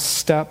and last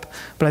step,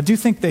 but I do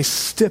think they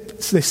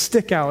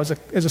stick out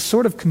as a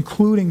sort of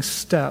concluding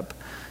step,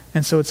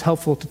 and so it's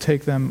helpful to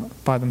take them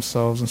by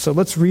themselves. And so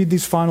let's read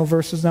these final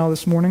verses now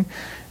this morning,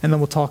 and then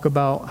we'll talk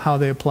about how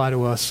they apply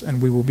to us,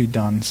 and we will be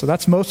done. So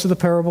that's most of the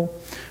parable,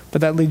 but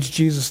that leads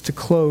Jesus to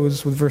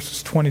close with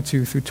verses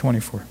 22 through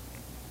 24.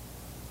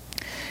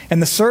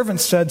 And the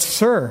servant said,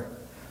 "Sir,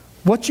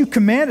 what you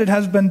commanded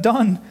has been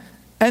done,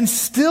 and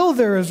still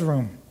there is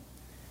room."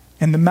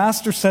 And the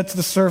master said to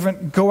the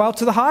servant, "Go out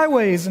to the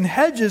highways and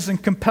hedges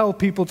and compel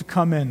people to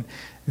come in,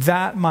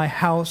 that my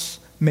house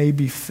may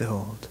be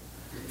filled.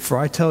 For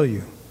I tell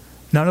you,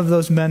 none of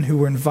those men who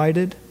were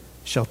invited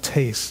shall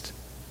taste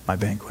my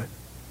banquet."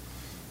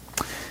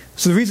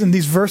 So the reason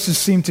these verses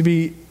seem to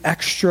be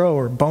extra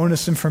or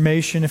bonus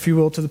information, if you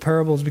will, to the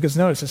parable is because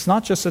notice, it's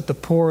not just that the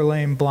poor,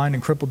 lame, blind,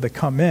 and crippled, they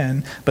come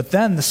in, but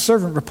then the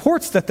servant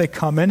reports that they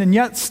come in, and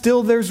yet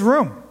still there's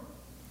room.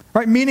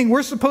 Right? Meaning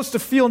we're supposed to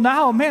feel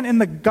now, man, in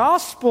the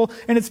gospel,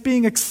 and it's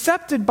being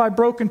accepted by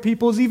broken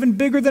people is even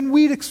bigger than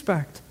we'd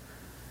expect.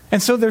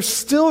 And so there's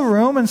still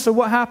room, and so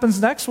what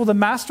happens next? Well, the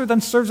master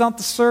then sends out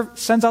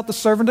the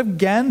servant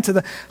again to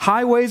the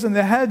highways and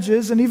the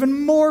hedges, and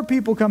even more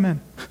people come in.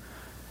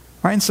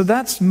 Right, and so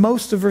that's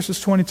most of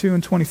verses 22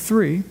 and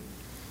 23,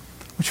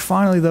 which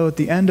finally, though, at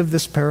the end of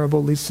this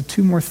parable leads to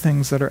two more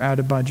things that are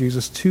added by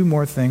Jesus, two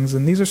more things,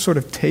 and these are sort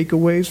of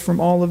takeaways from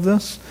all of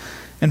this.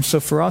 And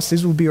so for us,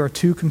 these will be our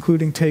two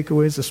concluding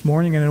takeaways this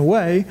morning, and in a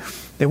way,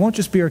 they won't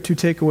just be our two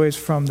takeaways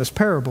from this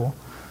parable,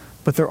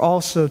 but they're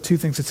also two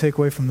things to take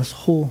away from this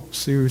whole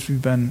series we've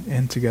been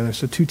in together.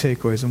 So two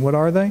takeaways, and what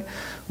are they?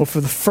 Well,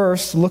 for the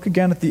first, look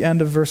again at the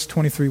end of verse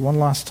 23 one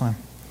last time.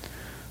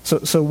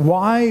 So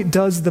why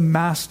does the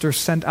master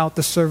send out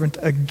the servant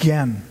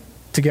again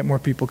to get more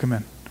people come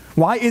in?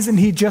 Why isn't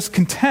he just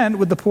content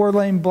with the poor,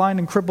 lame, blind,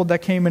 and crippled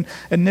that came in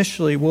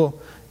initially? Well,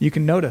 you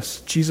can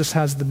notice Jesus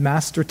has the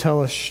master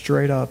tell us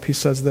straight up. He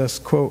says this,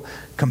 quote,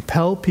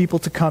 "Compel people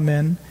to come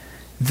in,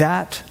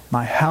 that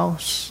my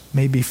house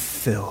may be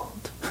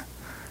filled."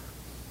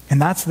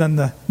 And that's then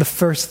the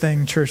first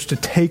thing, church, to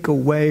take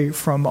away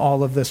from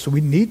all of this. So we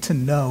need to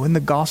know in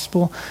the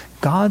gospel,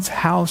 God's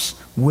house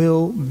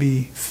will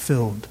be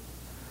filled.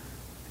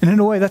 And in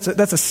a way, that's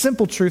a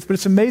simple truth, but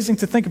it's amazing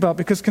to think about,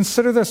 because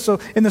consider this. So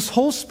in this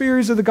whole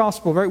series of the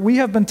gospel, right, we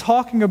have been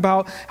talking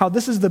about how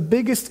this is the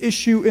biggest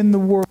issue in the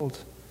world,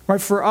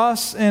 right, for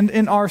us and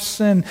in our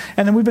sin.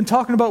 And then we've been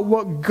talking about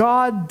what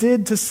God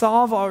did to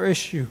solve our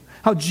issue.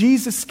 How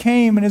Jesus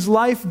came in his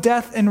life,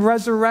 death, and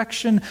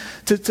resurrection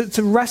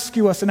to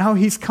rescue us, and how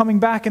he's coming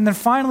back. And then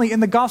finally, in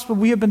the gospel,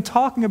 we have been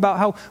talking about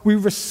how we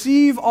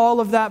receive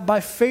all of that by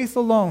faith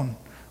alone,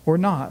 or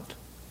not.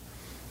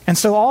 And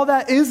so all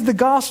that is the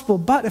gospel,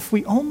 but if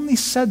we only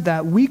said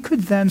that, we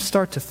could then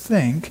start to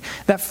think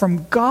that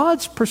from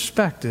God's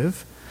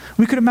perspective,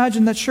 we could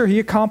imagine that, sure, he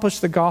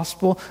accomplished the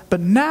gospel, but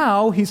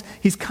now he's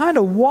kind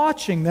of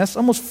watching this,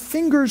 almost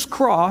fingers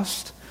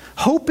crossed,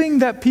 hoping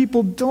that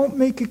people don't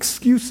make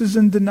excuses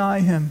and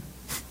deny him.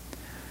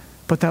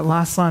 But that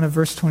last line of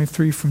verse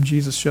 23 from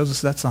Jesus shows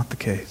us that's not the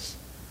case.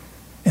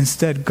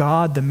 Instead,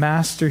 God, the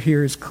master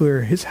here, is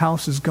clear. His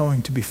house is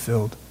going to be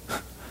filled.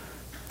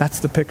 That's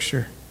the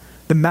picture.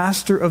 The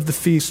master of the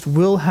feast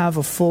will have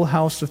a full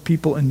house of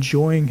people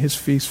enjoying his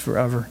feast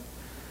forever.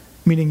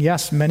 Meaning,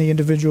 yes, many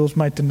individuals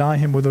might deny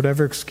him with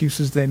whatever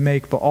excuses they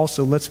make, but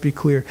also, let's be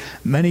clear,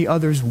 many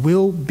others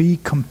will be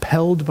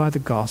compelled by the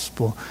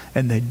gospel,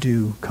 and they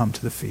do come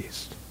to the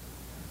feast.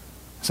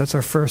 So that's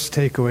our first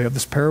takeaway of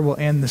this parable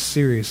and this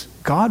series.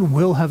 God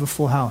will have a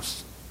full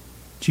house.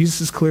 Jesus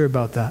is clear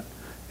about that.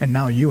 And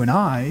now you and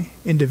I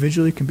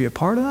individually can be a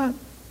part of that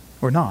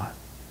or not.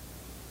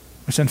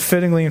 Which then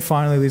fittingly and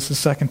finally leads to the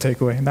second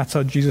takeaway, and that's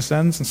how Jesus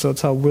ends, and so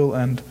it's how we'll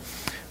end.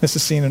 This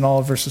is seen in all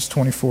of verse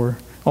 24.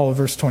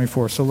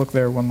 So look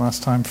there one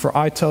last time. "For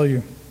I tell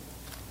you,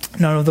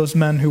 none of those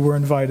men who were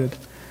invited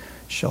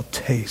shall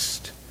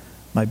taste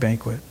my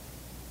banquet."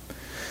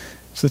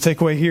 So the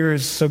takeaway here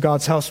is, so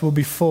God's house will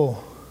be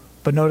full.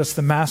 But notice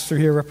the master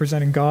here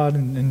representing God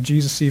and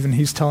Jesus even,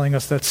 he's telling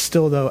us that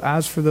still though,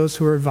 as for those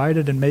who are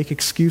invited and make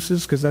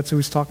excuses, because that's who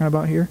he's talking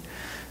about here,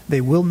 they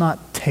will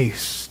not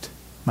taste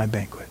my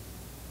banquet.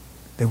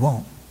 They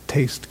won't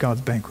taste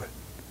God's banquet.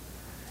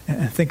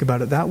 And think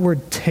about it, that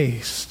word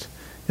taste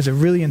is a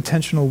really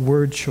intentional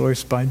word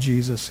choice by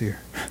Jesus here.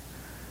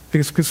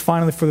 Because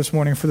finally for this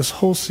morning, for this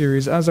whole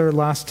series, as our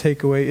last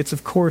takeaway, it's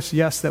of course,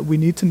 yes, that we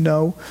need to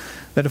know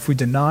that if we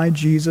deny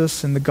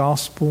Jesus and the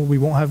gospel, we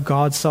won't have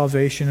God's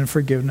salvation and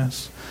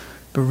forgiveness.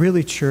 But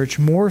really, church,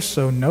 more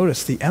so,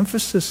 notice the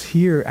emphasis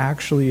here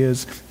actually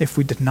is, if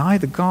we deny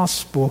the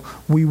gospel,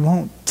 we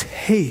won't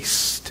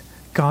taste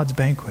God's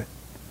banquet.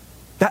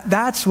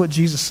 That's what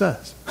Jesus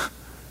says.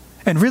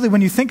 And really, when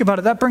you think about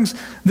it, that brings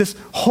this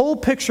whole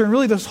picture and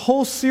really this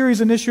whole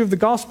series and issue of the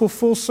gospel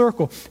full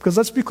circle. Because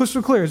let's be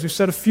crystal clear, as we've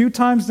said a few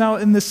times now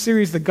in this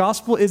series, the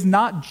gospel is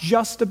not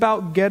just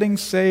about getting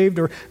saved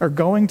or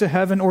going to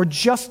heaven or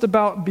just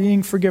about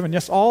being forgiven.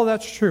 Yes, all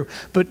that's true.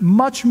 But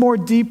much more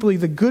deeply,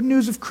 the good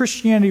news of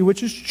Christianity,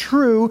 which is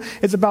true,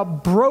 is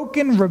about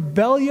broken,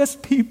 rebellious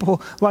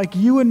people like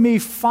you and me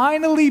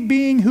finally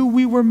being who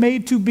we were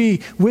made to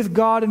be with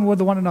God and with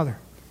one another.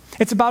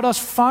 It's about us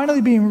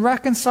finally being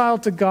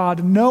reconciled to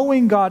God,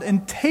 knowing God,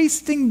 and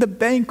tasting the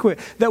banquet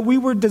that we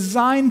were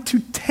designed to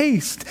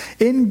taste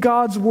in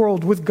God's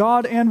world, with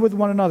God and with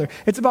one another.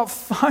 It's about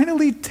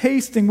finally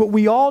tasting what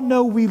we all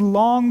know we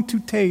long to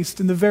taste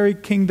in the very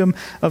kingdom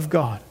of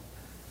God.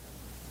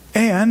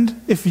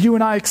 And if you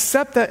and I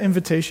accept that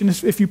invitation,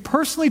 if you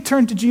personally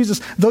turn to Jesus,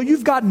 though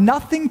you've got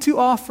nothing to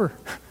offer,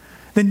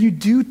 then you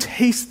do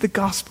taste the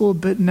gospel a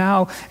bit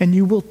now, and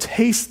you will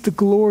taste the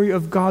glory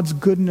of God's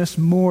goodness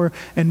more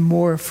and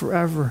more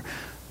forever.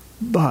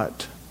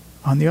 But,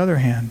 on the other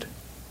hand,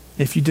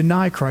 if you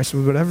deny Christ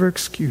with whatever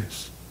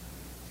excuse,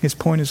 his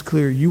point is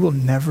clear, you will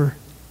never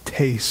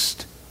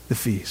taste the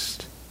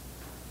feast.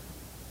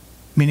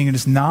 Meaning it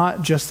is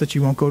not just that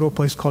you won't go to a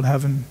place called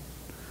heaven,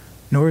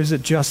 nor is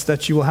it just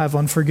that you will have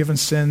unforgiven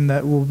sin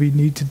that will be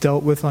need to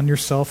dealt with on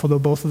yourself, although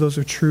both of those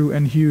are true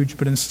and huge.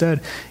 But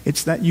instead,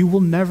 it's that you will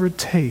never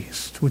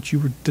taste what you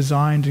were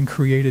designed and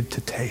created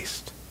to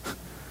taste.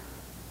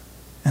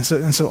 And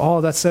so all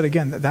of that said,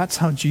 again, that's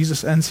how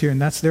Jesus ends here, and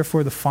that's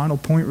therefore the final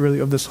point really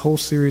of this whole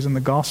series in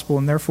the gospel.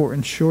 And therefore,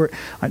 in short,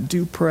 I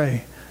do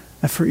pray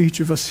that for each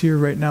of us here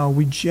right now,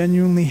 we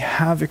genuinely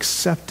have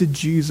accepted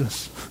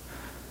Jesus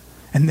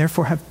and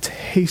therefore have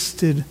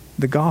tasted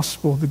the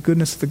gospel, the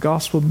goodness of the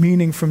gospel,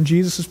 meaning from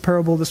Jesus'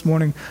 parable this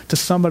morning, to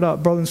sum it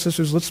up, brothers and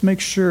sisters, let's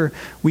make sure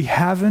we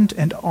haven't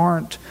and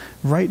aren't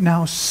right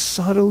now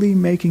subtly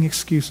making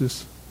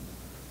excuses.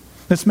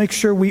 Let's make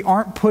sure we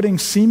aren't putting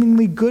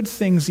seemingly good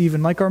things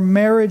even, like our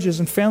marriages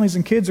and families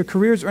and kids or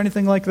careers or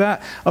anything like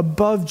that,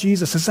 above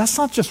Jesus. That's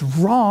not just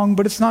wrong,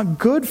 but it's not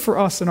good for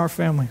us and our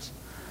families.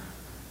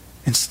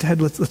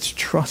 Instead, let's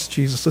trust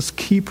Jesus. Let's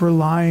keep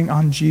relying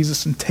on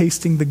Jesus and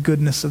tasting the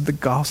goodness of the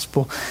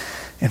gospel.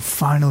 And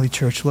finally,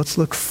 church, let's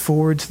look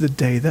forward to the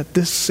day that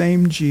this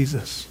same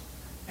Jesus,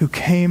 who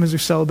came as we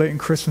celebrate in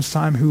Christmas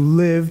time, who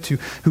lived,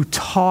 who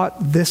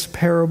taught this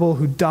parable,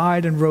 who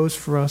died and rose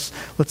for us,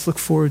 let's look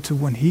forward to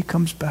when he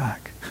comes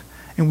back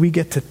and we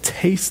get to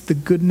taste the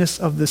goodness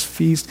of this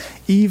feast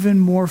even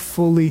more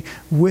fully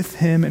with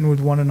him and with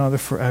one another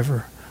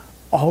forever.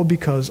 All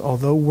because,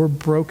 although we're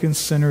broken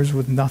sinners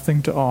with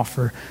nothing to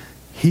offer,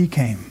 he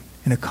came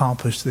and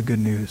accomplished the good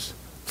news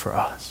for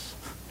us.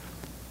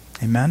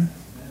 Amen?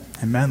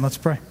 Amen. Let's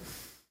pray.